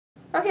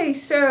Okay,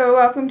 so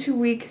welcome to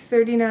week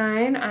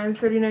 39. I'm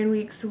 39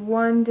 weeks,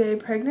 1 day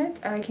pregnant.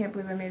 I can't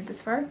believe I made it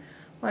this far.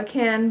 Well, I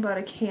can, but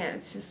I can't.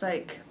 It's just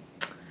like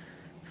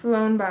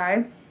flown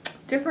by.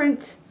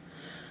 Different,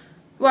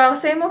 well,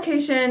 same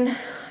location,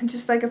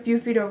 just like a few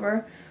feet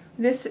over.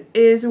 This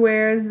is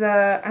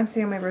where I'm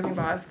sitting on my birthing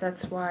ball.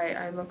 That's why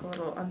I look a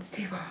little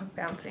unstable,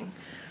 bouncing.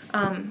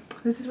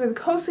 This is where the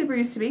co-sleeper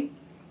used to be.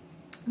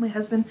 My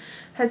husband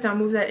has now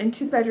moved that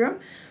into the bedroom.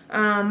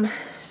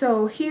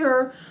 So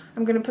here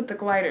I'm going to put the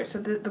glider. So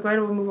the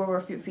glider will move over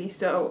a few feet.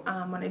 So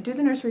when I do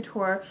the nursery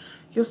tour,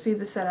 you'll see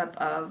the setup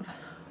of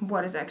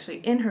what is actually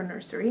in her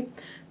nursery,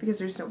 because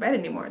there's no bed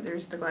anymore.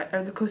 There's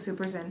the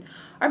co-sleepers in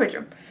our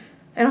bedroom.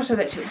 And I'll show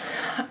that too.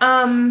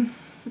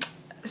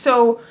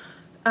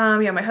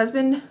 Yeah, my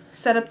husband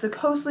set up the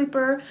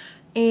co-sleeper.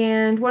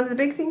 And one of the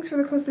big things for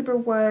the co-sleeper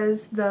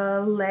was the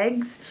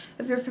legs.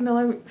 If you're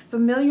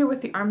familiar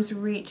with the Arms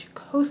Reach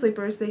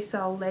co-sleepers, they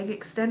sell leg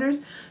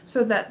extenders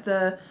so that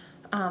the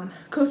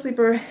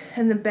co-sleeper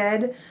and the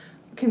bed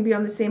can be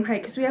on the same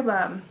height. Because we have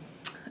a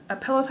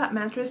pillow top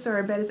mattress, so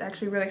our bed is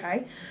actually really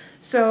high.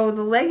 So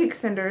the leg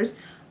extenders,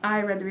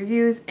 I read the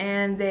reviews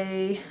and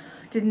they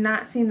did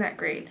not seem that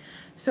great.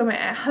 So my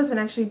husband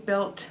actually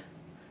built,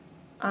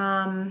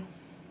 I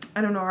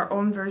don't know, our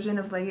own version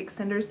of leg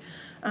extenders.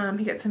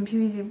 He got some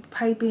PVC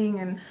piping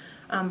and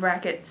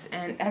brackets,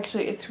 and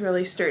actually it's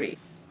really sturdy.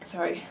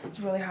 Sorry, it's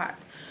really hot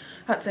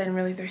outside. I'm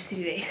really thirsty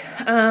today.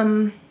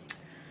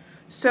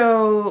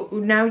 So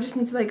now we just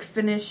need to like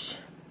finish,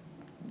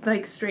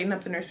 like straighten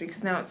up the nursery,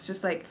 because now it's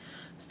just like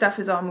stuff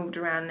is all moved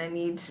around and I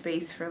need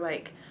space for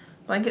like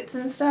blankets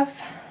and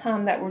stuff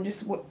that were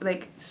just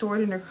like stored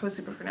in her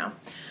co-sleeper for now.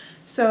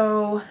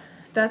 So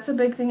that's a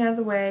big thing out of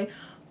the way.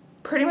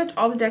 Pretty much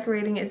all the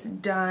decorating is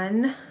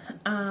done.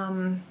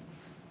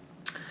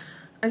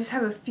 I just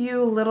have a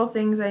few little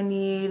things I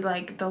need,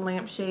 like the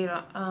lampshade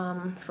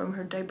from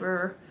her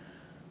diaper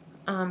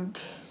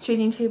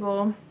changing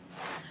table.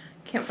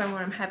 Can't find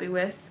one I'm happy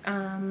with.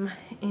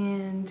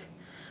 And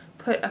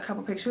put a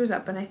couple pictures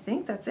up, and I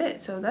think that's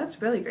it. So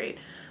that's really great.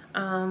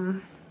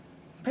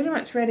 Pretty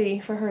much ready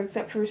for her,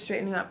 except for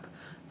straightening up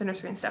the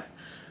nursery and stuff.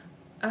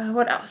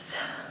 What else?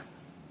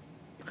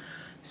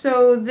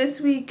 So this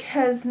week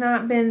has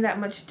not been that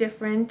much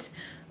different.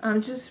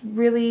 Just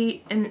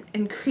really an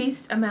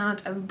increased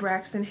amount of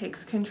Braxton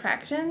Hicks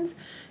contractions,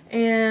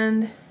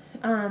 and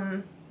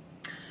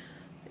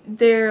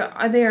they're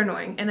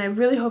annoying, and I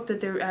really hope that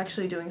they're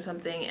actually doing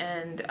something,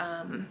 and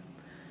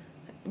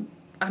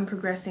I'm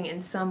progressing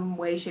in some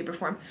way, shape, or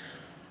form.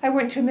 I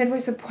went to a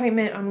midwife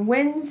appointment on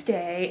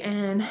Wednesday,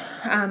 and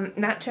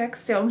not checked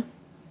still,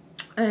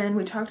 and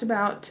we talked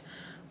about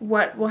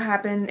what will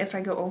happen if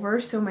I go over.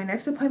 So my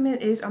next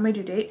appointment is on my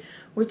due date,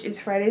 which is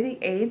Friday the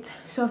 8th.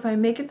 So if I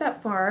make it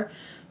that far,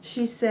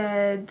 she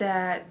said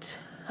that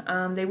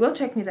they will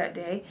check me that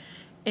day,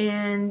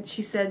 and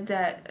she said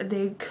that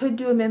they could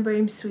do a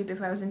membrane sweep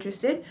if I was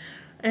interested,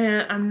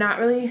 and I'm not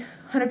really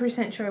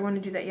 100% sure I want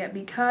to do that yet,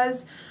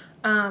 because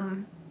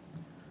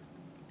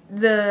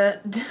the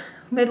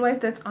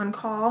midwife that's on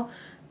call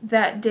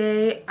that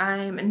day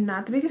I'm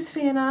not the biggest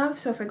fan of.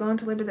 So if I go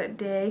into labor that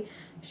day,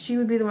 she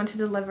would be the one to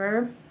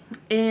deliver.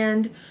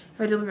 And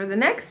if I deliver the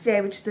next day,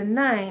 which is the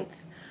 9th,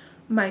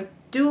 my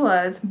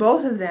doulas,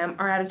 both of them,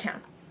 are out of town.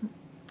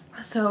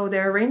 So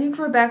they're arranging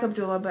for a backup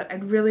doula, but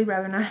I'd really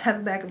rather not have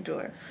a backup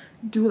doula.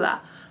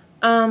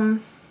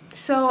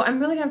 So I'm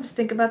really going to have to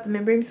think about the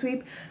membrane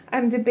sweep.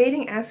 I'm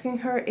debating asking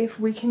her if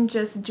we can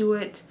just do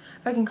it,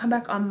 if I can come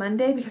back on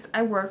Monday, because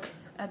I work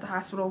at the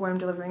hospital where I'm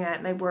delivering at,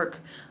 and I work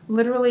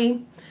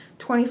literally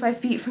 25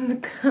 feet from the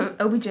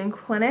OB-GYN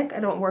clinic. I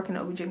don't work in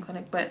an OB-GYN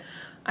clinic, but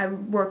I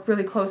work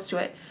really close to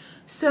it.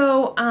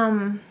 So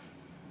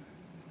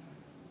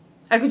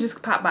I could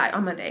just pop by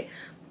on Monday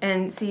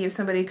and see if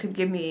somebody could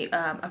give me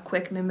a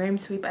quick membrane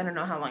sweep. I don't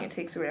know how long it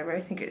takes or whatever.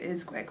 I think it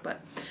is quick,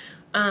 but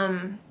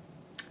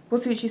we'll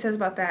see what she says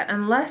about that,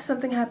 unless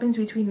something happens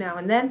between now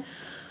and then.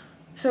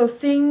 So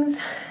things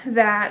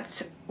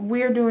that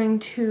we're doing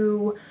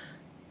to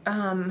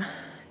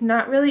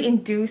not really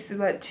induce,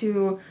 but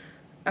to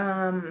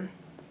kind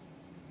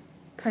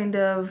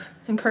of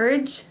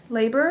encourage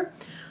labor.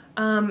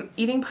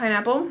 Eating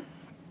pineapple.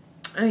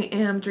 I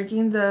am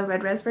drinking the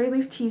red raspberry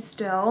leaf tea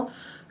still.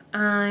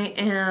 I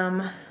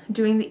am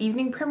doing the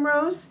evening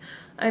primrose.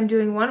 I'm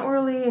doing 1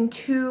 orally and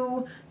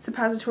 2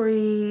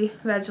 suppository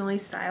vaginally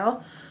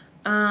style.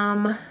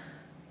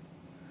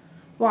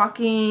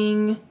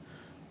 Walking,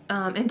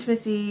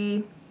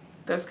 intimacy,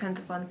 those kinds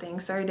of fun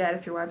things. Sorry, Dad,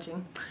 if you're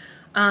watching.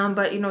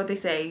 But you know what they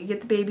say, you get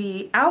the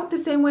baby out the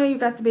same way you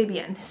got the baby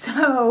in.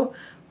 So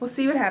we'll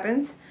see what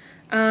happens.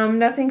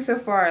 Nothing so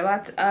far.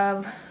 Lots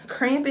of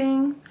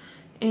cramping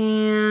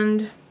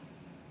and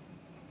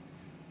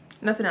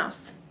nothing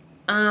else.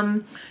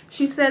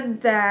 She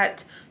said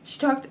that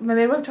my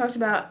midwife talked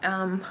about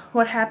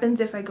what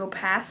happens if I go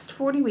past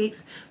 40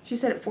 weeks. She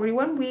said at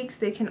 41 weeks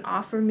they can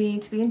offer me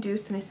to be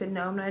induced, and I said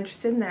no, I'm not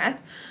interested in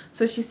that.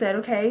 So she said,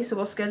 okay, so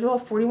we'll schedule a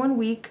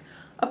 41-week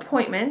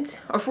appointment,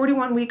 or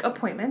 41-week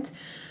appointment,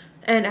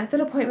 And at that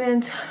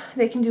appointment,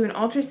 they can do an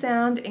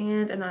ultrasound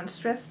and a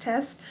non-stress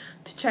test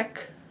to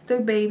check the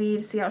baby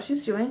to see how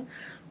she's doing.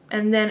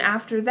 And then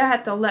after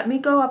that, they'll let me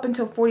go up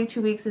until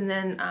 42 weeks, and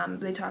then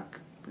they talk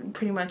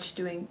pretty much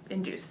doing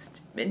induced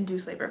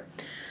labor.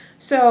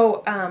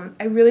 So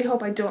I really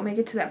hope I don't make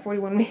it to that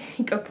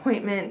 41-week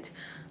appointment.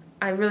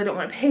 I really don't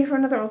want to pay for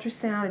another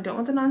ultrasound. I don't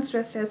want the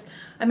non-stress test.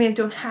 I mean, I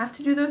don't have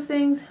to do those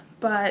things,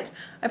 but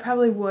I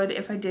probably would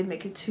if I did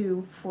make it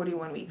to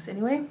 41 weeks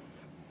anyway.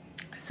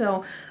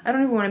 So I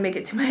don't even want to make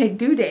it to my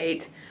due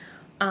date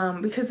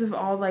because of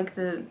all like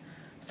the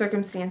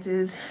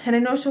circumstances. And I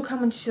know she'll come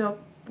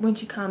when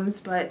she comes,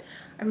 but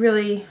I'm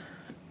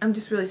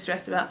just really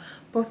stressed about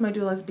both my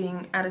doulas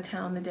being out of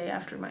town the day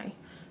after my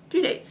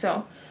due date.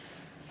 So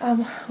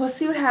we'll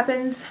see what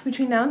happens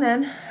between now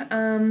and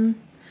then.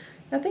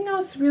 Nothing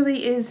else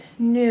really is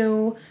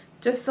new,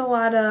 just a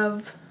lot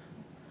of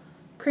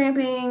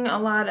cramping, a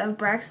lot of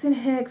Braxton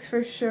Hicks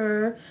for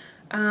sure.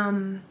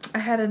 I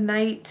had a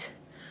night,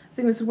 I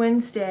think it was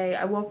Wednesday,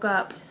 I woke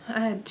up, I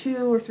had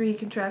 2 or 3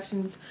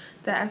 contractions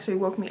that actually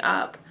woke me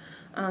up.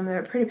 They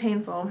were pretty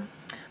painful,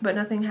 but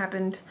nothing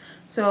happened.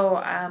 So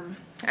I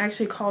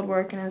actually called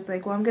work and I was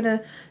like, well, I'm going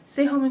to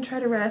stay home and try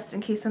to rest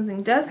in case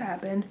something does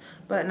happen,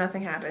 but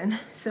nothing happened.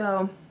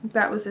 So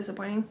that was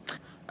disappointing.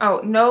 Oh,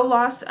 no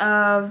loss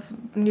of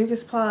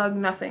mucus plug,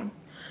 nothing.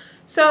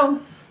 So,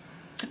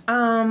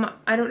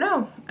 I don't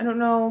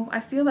know. I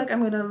feel like I'm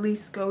going to at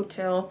least go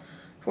till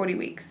 40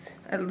 weeks,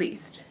 at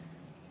least,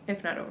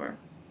 if not over.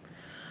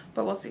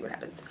 But we'll see what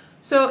happens.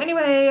 So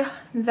anyway,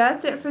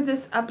 that's it for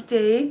this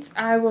update.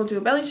 I will do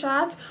a belly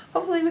shot.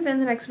 Hopefully within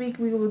the next week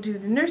we will do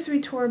the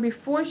nursery tour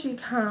before she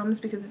comes,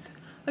 because it's,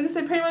 like I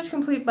said, pretty much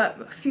complete, but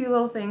a few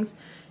little things.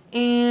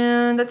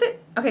 And that's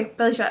it. Okay,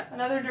 belly shot.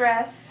 Another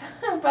dress.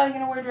 I'm probably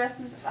going to wear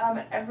dresses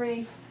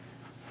every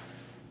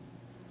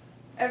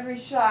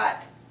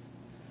shot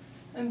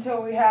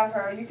until we have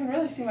her. You can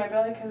really see my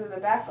belly because of the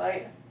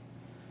backlight.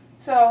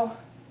 So,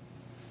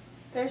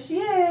 there she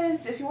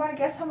is. If you want to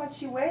guess how much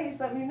she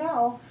weighs, let me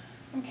know.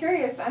 I'm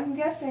curious. I'm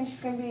guessing she's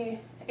going to be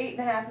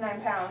 8.5,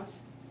 9 pounds.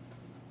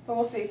 But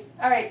we'll see.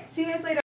 Alright, see you guys later.